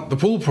about the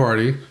pool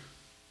party,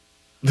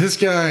 this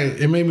guy,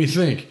 it made me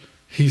think,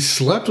 he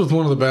slept with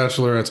one of the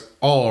bachelorettes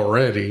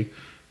already,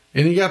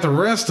 and he got the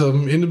rest of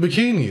them into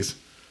bikinis.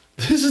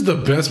 This is the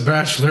best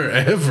bachelor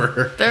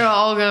ever. They're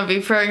all going to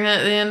be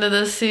pregnant at the end of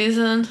this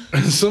season.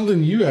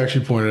 Something you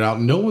actually pointed out,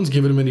 no one's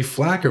giving him any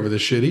flack over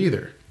this shit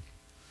either.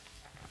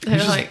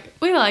 They're like,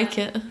 we like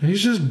it.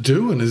 He's just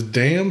doing his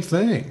damn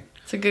thing.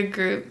 It's a good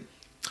group.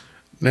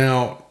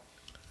 Now,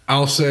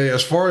 I'll say,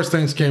 as far as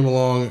things came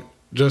along,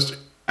 just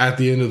at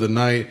the end of the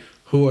night,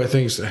 who I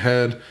think's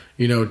ahead,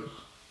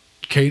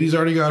 Katie's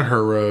already got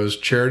her rose.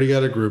 Charity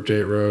got a group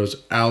date rose.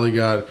 Allie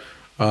got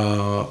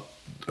a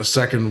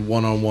second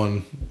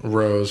one-on-one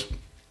rose.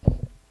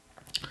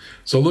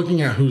 So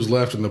looking at who's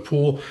left in the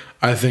pool,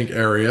 I think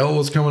Ariel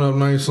was coming up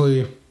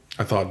nicely.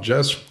 I thought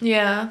Jess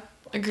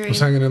Agreed. was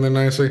hanging in there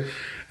nicely.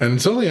 And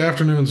until the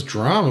afternoon's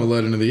drama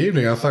led into the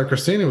evening, I thought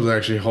Christina was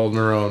actually holding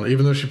her own,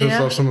 even though she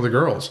pissed off some of the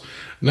girls.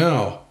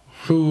 Now,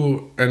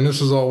 and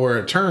this is all where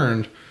it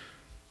turned,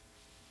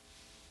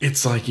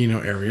 it's like,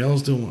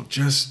 Ariel's doing well,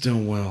 Jess is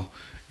doing well.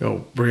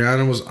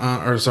 Brianna was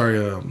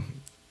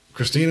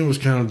Christina was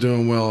kind of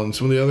doing well, and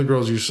some of the other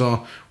girls you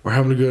saw were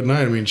having a good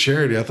night. I mean,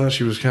 Charity, I thought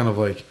she was kind of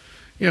like,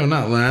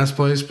 not last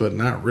place, but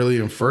not really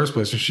in first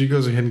place. And she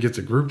goes ahead and gets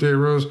a group date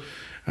rose.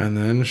 And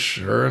then,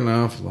 sure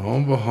enough, lo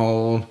and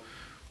behold,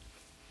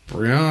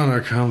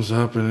 Brianna comes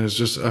up and is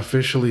just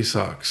officially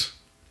sucks.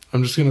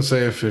 I'm just going to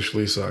say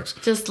officially sucks.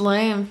 Just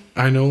lame.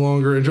 I no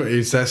longer enjoy it.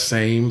 It's that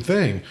same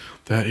thing,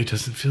 that it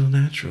doesn't feel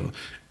natural.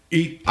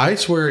 I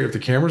swear if the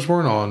cameras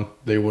weren't on,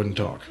 they wouldn't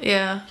talk.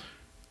 Yeah.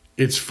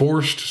 It's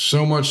forced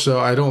so much so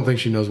I don't think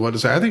she knows what to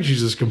say. I think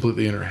she's just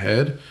completely in her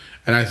head.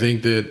 And I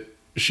think that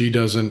she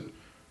can't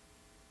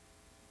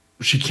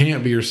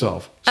be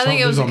herself. I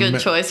think it was a good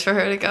choice for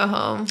her to go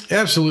home.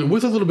 Absolutely.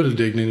 With a little bit of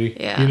dignity.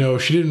 Yeah.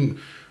 She didn't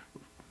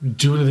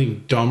do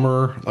anything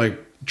dumber, like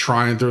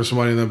try and throw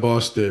somebody in the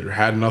bus that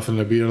had nothing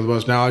to be under the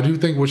bus. Now, I do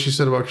think what she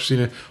said about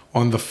Christina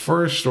on the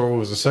first, or what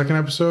was the second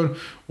episode,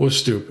 was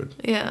stupid.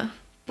 Yeah.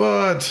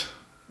 But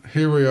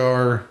here we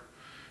are.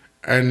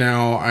 And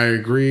now I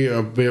agree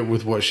a bit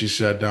with what she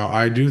said. Now,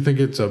 I do think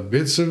it's a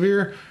bit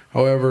severe.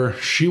 However,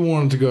 she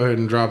wanted to go ahead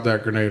and drop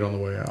that grenade on the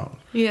way out.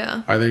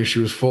 Yeah. I think she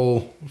was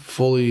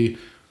fully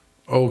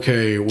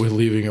okay with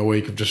leaving a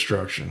wake of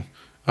destruction.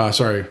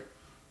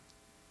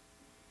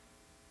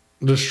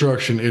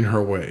 Destruction in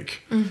her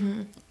wake.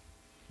 Mm-hmm.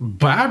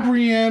 Bye,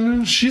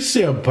 Brianna. She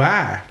said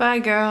bye. Bye,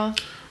 girl.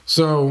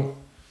 So,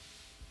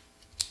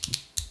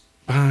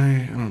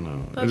 I don't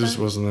know. Bye-bye. It just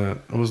wasn't that.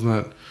 I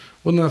wasn't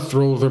that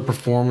thrilled with her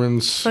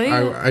performance. Oh,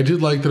 yeah. I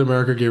did like that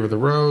America gave her the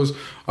rose.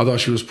 I thought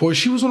she was poised.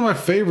 She was one of my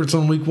favorites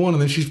on week 1,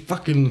 and then she's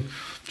fucking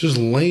just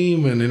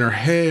lame and in her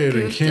head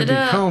and can't be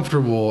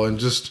comfortable and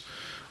just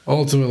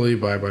ultimately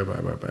bye. I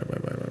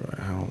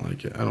don't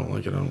like it. I don't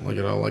like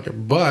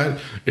it. But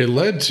it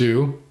led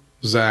to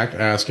Zach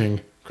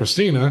asking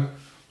Christina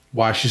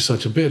why she's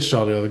such a bitch to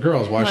all the other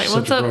girls. Why she's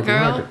such a broken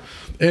record.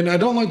 And I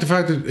don't like the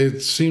fact that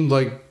it seemed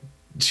like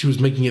she was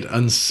making it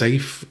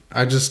unsafe.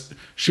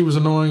 She was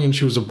annoying and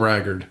she was a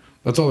braggart.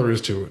 That's all there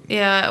is to it.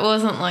 Yeah, it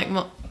wasn't like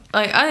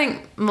I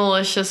think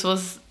malicious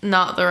was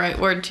not the right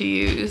word to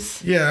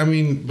use. Yeah, I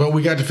mean, but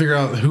we got to figure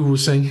out who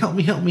was saying, help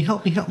me. That's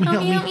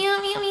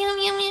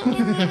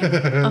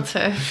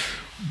her.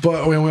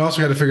 But we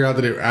also got to figure out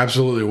that it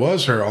absolutely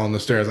was her on the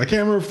stairs. I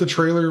can't remember if the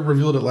trailer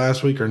revealed it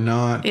last week or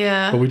not.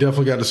 Yeah. But we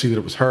definitely got to see that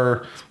it was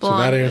her. So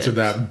that answered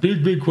that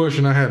big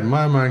question I had in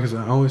my mind, because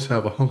I always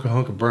have a hunk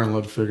of burn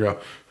love to figure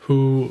out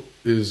who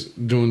is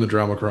doing the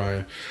drama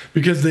crying.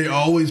 Because they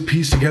always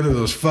piece together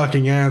those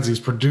fucking ads. These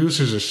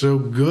producers are so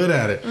good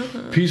at it.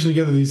 Mm-hmm. Piecing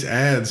together these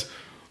ads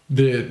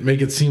that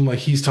make it seem like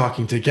he's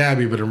talking to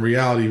Gabby, but in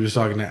reality he was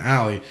talking to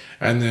Allie.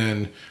 And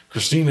then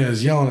Christina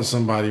is yelling at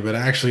somebody, but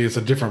actually it's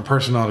a different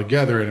person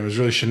altogether, and it was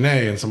really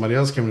Shanae, and somebody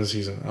else came in the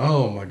season.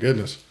 Oh my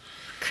goodness.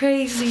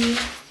 Crazy.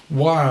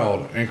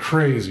 Wild and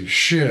crazy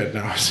shit.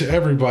 Now, is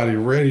everybody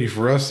ready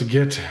for us to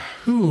get to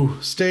who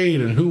stayed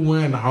and who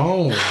went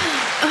home?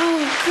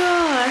 Oh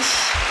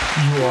gosh.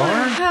 You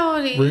are?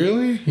 Howdy.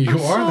 Really? You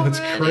are? So That's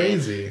ready.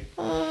 crazy.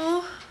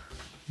 Oh.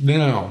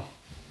 Now,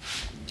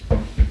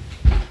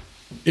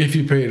 if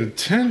you paid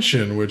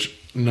attention, which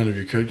none of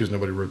you could because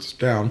nobody wrote this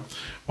down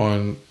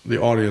on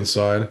the audience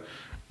side,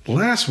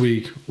 last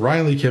week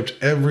Riley kept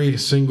every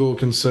single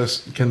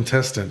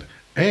contestant,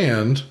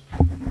 and you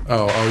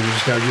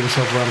just gotta give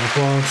yourself a round of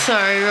applause.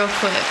 Sorry, real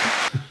quick.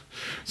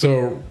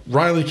 So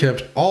Riley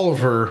kept all of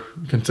her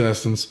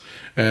contestants,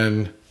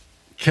 and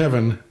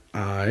Kevin,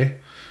 I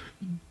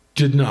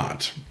did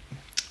not.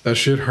 That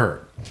shit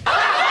hurt.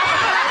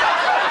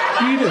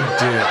 Eat a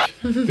dick.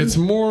 It's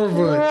more of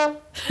a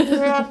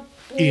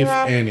if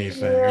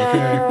anything,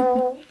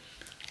 okay?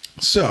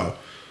 So,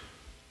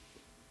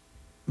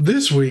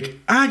 this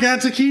week, I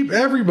got to keep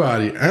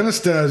everybody.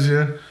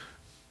 Anastasia,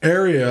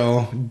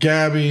 Ariel,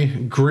 Gabby,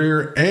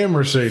 Greer, and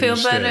Mercedes Feel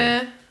stayed.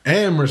 better?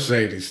 And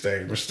Mercedes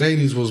stayed.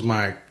 Mercedes was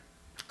my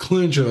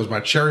clincher. That was my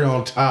cherry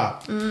on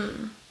top.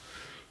 Mm.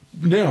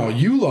 Now,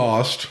 you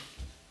lost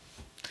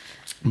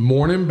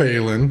Morning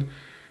Balin.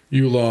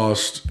 You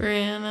lost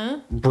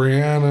Brianna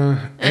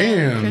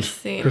and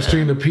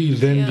Christina P.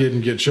 Then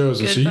didn't get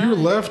chosen. Goodbye. So you're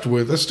left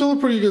with still a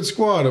pretty good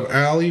squad of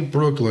Allie,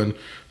 Brooklyn,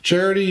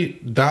 Charity,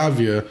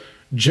 Davia,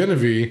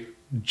 Genevieve,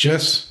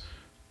 Jess,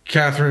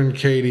 Catherine,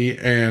 Katie,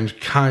 and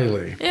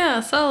Kylie. Yeah,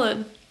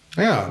 solid.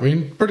 Yeah, I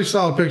mean, pretty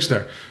solid picks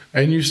there.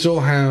 And you still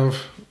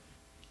have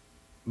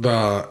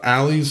the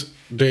Allie's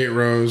date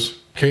rose,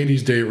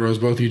 Katie's date rose,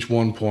 both each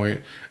 1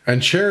 point,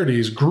 and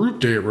Charity's group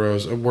date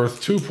rose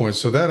worth 2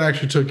 points. So that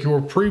actually took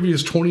your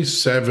previous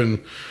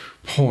 27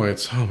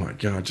 points. Oh my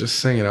God, just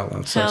saying it out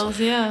loud. Hells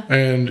yeah.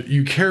 And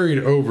you carried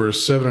over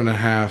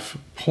 7.5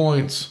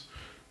 points.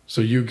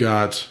 So you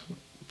got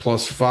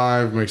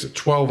 +5, makes it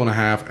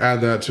 12.5.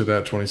 Add that to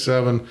that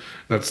 27.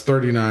 That's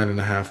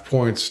 39.5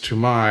 points to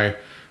my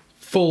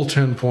full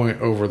 10 point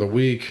over the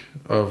week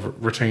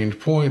of retained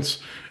points.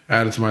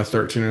 Added to my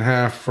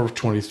 13.5 for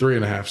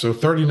 23.5. So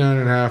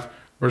 39.5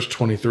 versus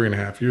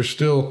 23.5. You're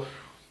still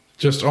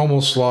just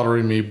almost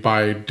slaughtering me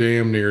by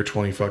damn near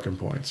 20 fucking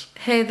points.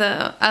 Hey,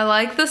 though, I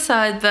like the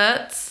side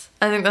bets.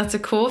 I think that's a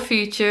cool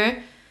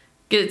feature.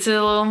 Gets it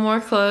a little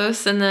more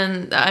close. And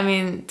then, I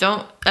mean,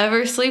 don't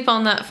ever sleep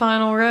on that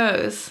final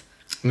rose.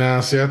 Now,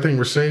 see, I think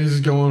Mercedes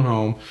is going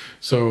home.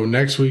 So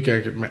next week,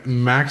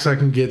 max I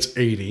can get's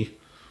 80.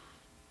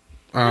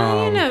 You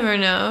never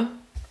know.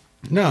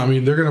 No, I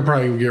mean they're gonna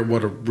probably get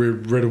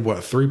rid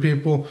of 3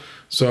 people.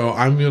 So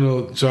I'm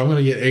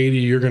gonna get 80.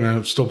 You're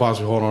gonna still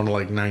possibly hold on to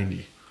like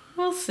 90.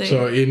 We'll see.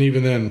 So and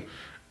even then,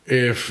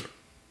 if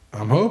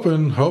I'm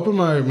hoping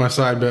my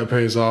side bet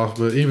pays off,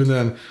 but even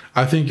then,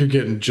 I think you're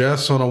getting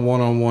Jess on a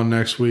 1-on-1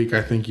 next week.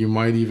 I think you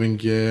might even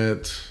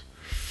get.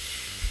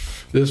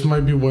 This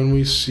might be when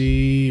we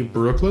see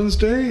Brooklyn's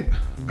date.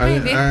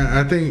 Maybe.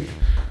 I think.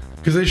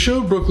 Because they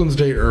showed Brooklyn's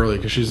date early,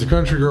 because she's a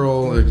country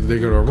girl. They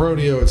go to a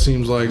rodeo, it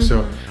seems like. Mm-hmm.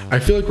 So I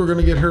feel like we're going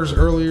to get hers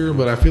earlier,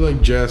 but I feel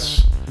like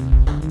Jess.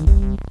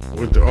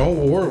 But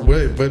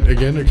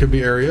again, it could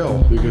be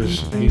Ariel, because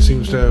he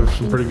seems to have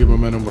some pretty good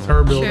momentum with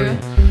her building.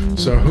 Sure.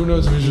 So who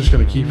knows if he's just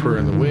going to keep her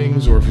in the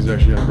wings or if he's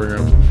actually going to bring her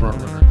up to the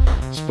front runner.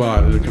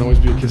 spot. It can always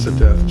be a kiss of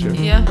death, Chip.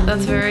 Yeah,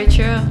 that's very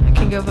true. It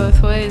can go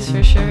both ways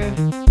for sure.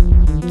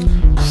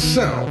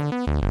 So,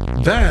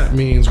 that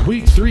means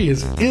week 3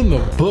 is in the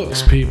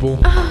books, people.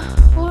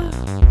 What?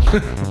 I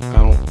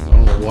don't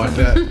know why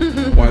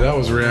that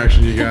was a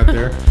reaction you got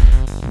there.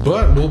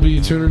 But we'll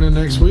be tuning in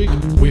next week.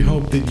 We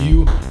hope that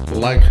you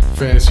like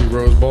Fantasy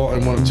Rose Ball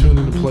and want to tune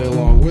in to play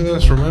along with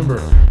us. Remember,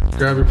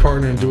 grab your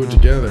partner and do it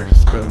together.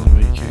 It's better than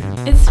we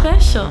can. It's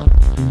special.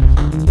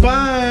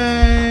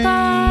 Bye.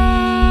 Bye.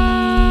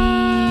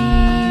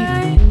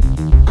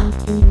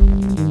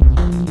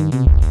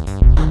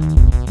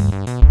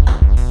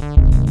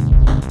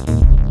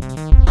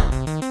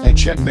 A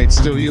Checkmate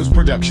Studios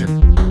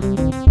production.